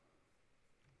Kings.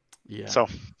 Yeah. So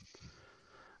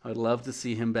I'd love to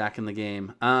see him back in the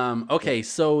game. Okay,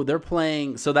 so they're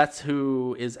playing. So that's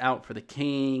who is out for the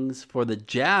Kings. For the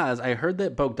Jazz, I heard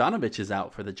that Bogdanovich is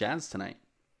out for the Jazz tonight.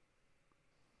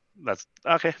 that's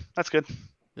okay. That's good.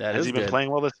 Has he been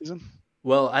playing well this season?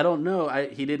 Well, I don't know.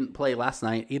 He didn't play last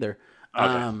night either.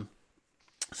 Okay.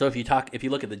 So if you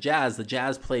look at the Jazz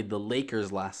played the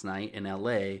Lakers last night in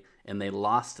LA and they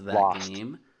lost that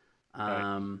game.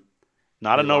 Not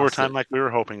they in overtime like we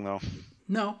were hoping, though.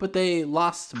 No, but they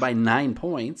lost by 9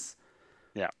 points.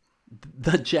 Yeah.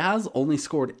 The Jazz only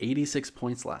scored 86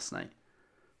 points last night.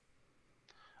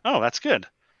 Oh, that's good.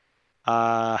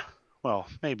 Well,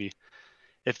 maybe.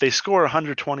 If they score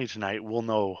 120 tonight, we'll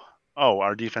know,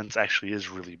 our defense actually is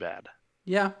really bad.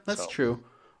 Yeah, that's true.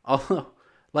 Although,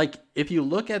 if you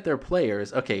look at their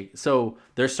players, okay, so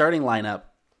their starting lineup,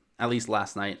 at least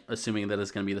last night, assuming that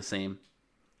it's going to be the same,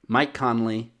 Mike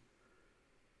Conley,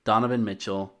 Donovan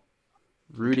Mitchell,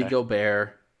 Rudy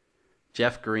Gobert,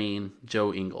 Jeff Green,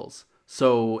 Joe Ingles.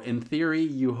 So in theory,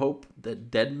 you hope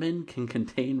that Dedmon can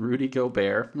contain Rudy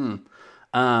Gobert. Don't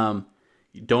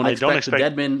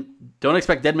expect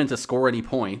Dedmon to score any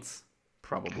points.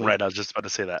 Probably. Right, I was just about to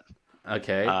say that.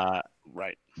 Okay.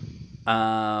 Right.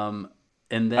 And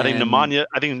then I think Nemanja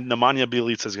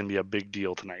Bjelica is going to be a big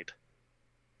deal tonight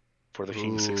for the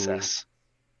Kings' success.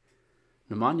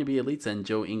 Nemanja Bjelica and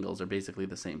Joe Ingles are basically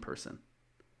the same person.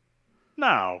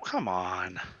 No, come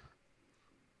on.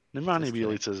 Nemanja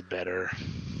Bjelica is better.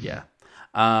 Yeah.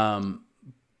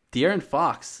 De'Aaron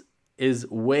Fox is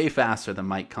way faster than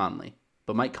Mike Conley,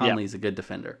 but Mike Conley is a good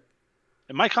defender.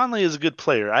 And Mike Conley is a good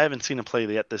player. I haven't seen him play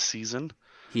yet this season.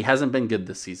 He hasn't been good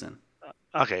this season.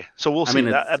 Okay, so we'll see. I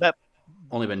mean, it's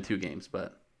only been 2 games,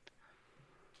 but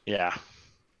yeah,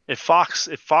 if Fox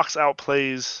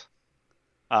outplays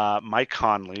Mike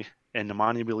Conley and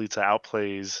Nemanja Bjelica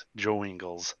outplays Joe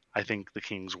Ingles, I think the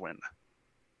Kings win.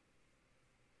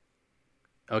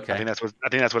 Okay, I think that's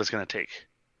what it's going to take.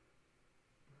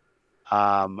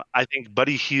 I think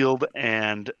Buddy Hield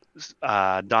and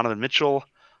Donovan Mitchell,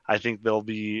 I think there'll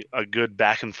be a good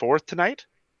back and forth tonight.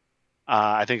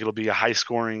 I think it'll be a high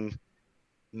scoring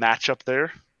matchup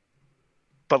there.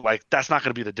 But that's not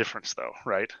going to be the difference though,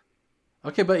 right?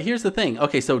 Okay, but here's the thing.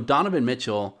 Okay, so Donovan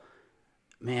Mitchell,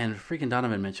 I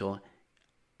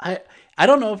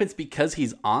don't know if it's because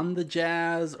he's on the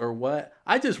Jazz or what.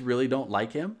 I just really don't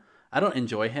like him. I don't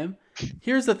enjoy him.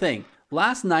 Here's the thing.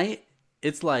 Last night,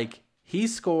 it's like he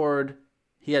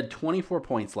had 24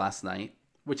 points last night,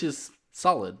 which is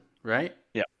solid, right?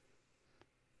 Yeah.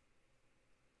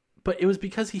 But it was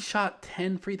because he shot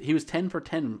 10 he was 10 for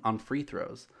 10 on free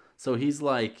throws. So he's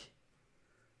like,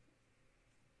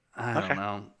 I don't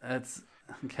know. That's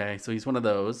okay. So he's one of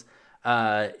those.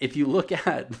 If you look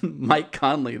at Mike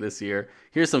Conley this year,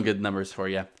 here's some good numbers for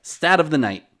you. Stat of the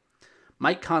night.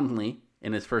 Mike Conley,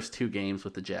 in his first 2 games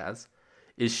with the Jazz,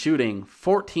 is shooting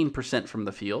 14% from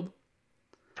the field.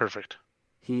 Perfect.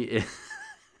 He is...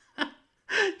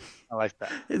 I like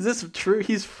that. Is this true?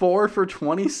 He's 4 for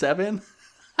 27?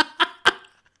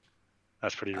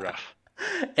 That's pretty rough.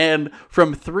 And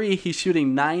from 3, he's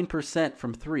shooting 9%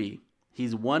 from 3.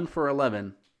 He's 1 for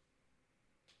 11.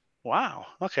 Wow.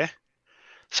 Okay.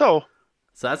 So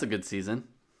that's a good season.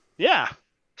 Yeah.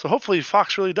 So hopefully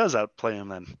Fox really does outplay him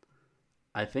then.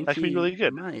 I think that could be really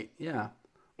good. Might, yeah.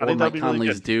 I or think Mike be Conley's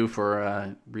really good. due for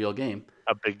a real game.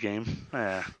 A big game.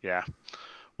 Yeah.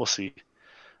 We'll see.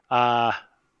 Yeah,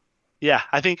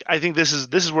 I think this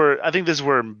is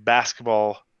where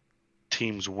basketball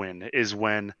teams win, is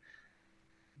when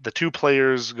the 2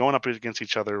 players going up against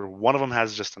each other, one of them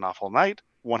has just an awful night,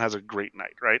 one has a great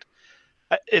night, right?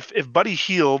 If Buddy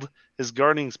Hield is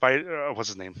guarding Spider, what's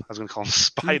his name? I was going to call him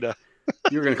Spida.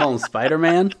 You were going to call him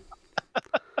Spider-Man?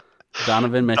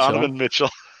 Donovan Mitchell.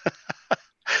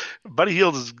 Buddy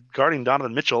Hield is guarding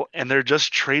Donovan Mitchell, and they're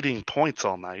just trading points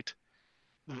all night.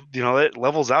 it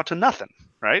levels out to nothing,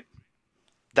 right?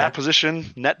 That Okay. position,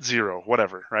 net 0,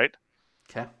 whatever, right?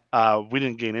 Okay. We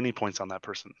didn't gain any points on that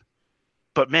person.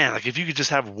 But man, like if you could just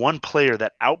have one player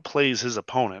that outplays his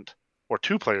opponent, or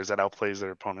two players that outplays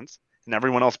their opponents, and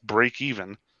everyone else break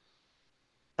even,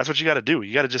 that's what you got to do.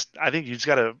 You got to I think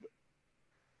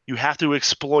you have to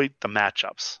exploit the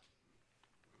matchups.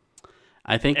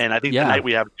 I think Tonight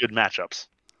we have good matchups.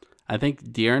 I think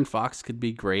De'Aaron Fox could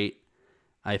be great.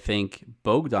 I think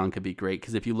Bogdan could be great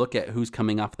because if you look at who's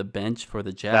coming off the bench for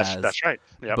the Jazz, That's right.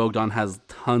 Yep. Bogdan has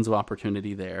tons of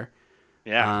opportunity there.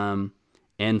 Yeah.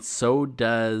 And so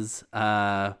does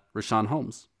Rashawn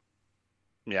Holmes.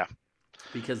 Yeah.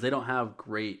 Because they don't have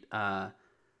great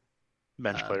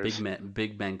Bench players.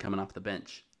 big men coming off the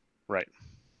bench. Right.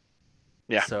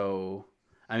 Yeah. So,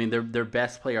 I mean, their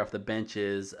best player off the bench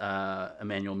is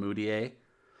Emmanuel Mudiay,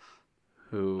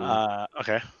 who.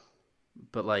 Okay.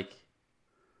 But like,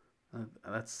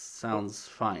 that sounds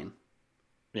fine.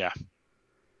 Yeah.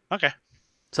 Okay.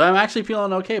 So I'm actually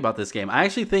feeling okay about this game. I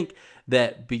actually think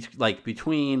that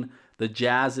between the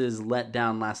Jazz's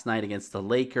letdown last night against the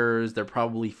Lakers, they're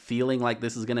probably feeling like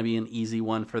this is going to be an easy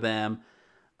one for them.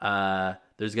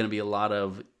 There's going to be a lot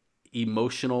of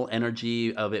emotional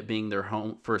energy of it being their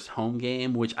first home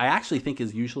game, which I actually think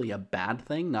is usually a bad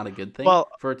thing, not a good thing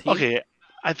for a team. Okay,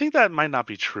 I think that might not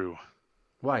be true.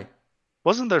 Why?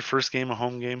 Wasn't their first game a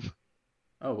home game?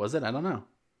 Oh, was it? I don't know.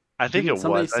 I think Didn't it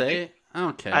somebody was. say?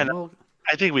 Okay.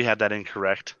 I think we had that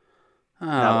incorrect.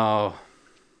 Oh.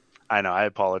 I know. I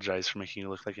apologize for making you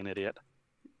look like an idiot.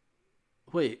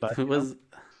 Wait, But, it was.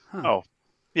 Huh. Oh,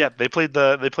 yeah. They played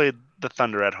the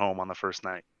Thunder at home on the first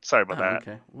night. Sorry about that.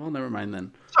 Okay. Well, never mind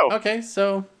then. So, Okay,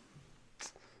 so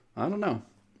I don't know.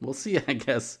 We'll see. I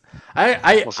guess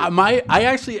I We'll see. I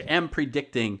actually am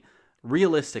predicting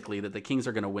realistically that the Kings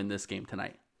are going to win this game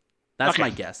tonight. That's Okay. my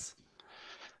guess.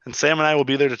 And Sam and I will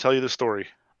be there to tell you the story.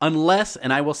 Unless,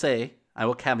 and I will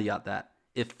caveat that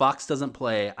if Fox doesn't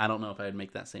play, I don't know if I'd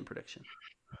make that same prediction.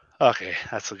 Okay,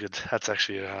 that's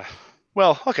actually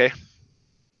well, okay.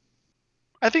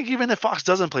 I think even if Fox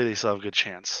doesn't play, they still have a good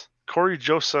chance. Corey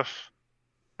Joseph,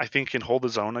 I think, can hold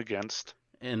his own against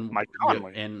And Mike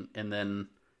Conley. and then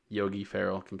Yogi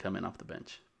Ferrell can come in off the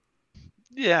bench.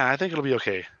 Yeah, I think it'll be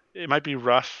okay. It might be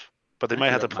rough, but they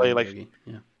might have to don't play mind like Yogi.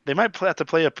 Yeah. they might have to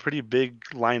play a pretty big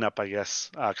lineup, I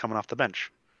guess, coming off the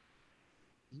bench.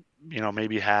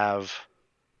 Maybe have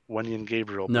Wenyen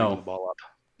Gabriel bring No. the ball up.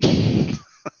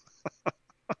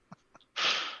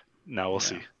 No, we'll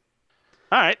see.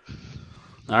 All right,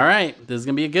 All right, this is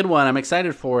gonna be a good one. I'm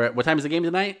excited for it. What time is the game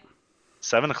tonight?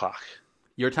 7:00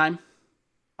 Your time?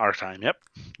 our time. Yep.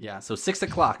 Yeah, so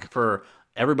 6:00 for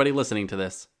everybody listening to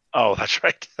this. Oh, that's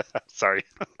right. Sorry.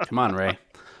 Come on, Ray.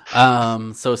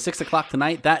 So 6:00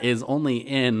 tonight. That is only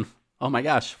in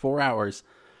 4 hours.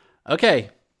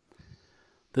 Okay,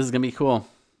 this is gonna be cool,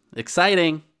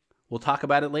 exciting. We'll talk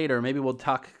about it later. Maybe we'll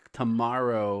talk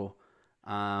tomorrow,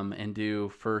 and do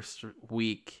first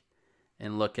week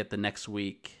and look at the next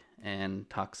week and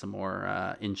talk some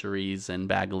more injuries and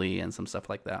Bagley and some stuff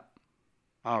like that.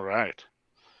 All right.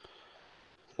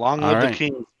 Long All live the right.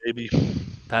 Kings, baby.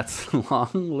 That's long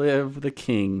live the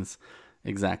Kings.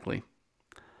 Exactly.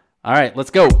 All right,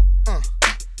 let's go.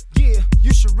 Yeah,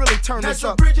 you should really turn this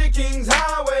Natural up Bridget Kings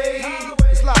Highway.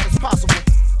 as loud as possible.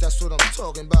 That's what I'm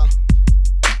talking about.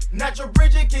 Natural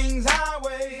Bridget Kings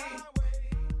Highway.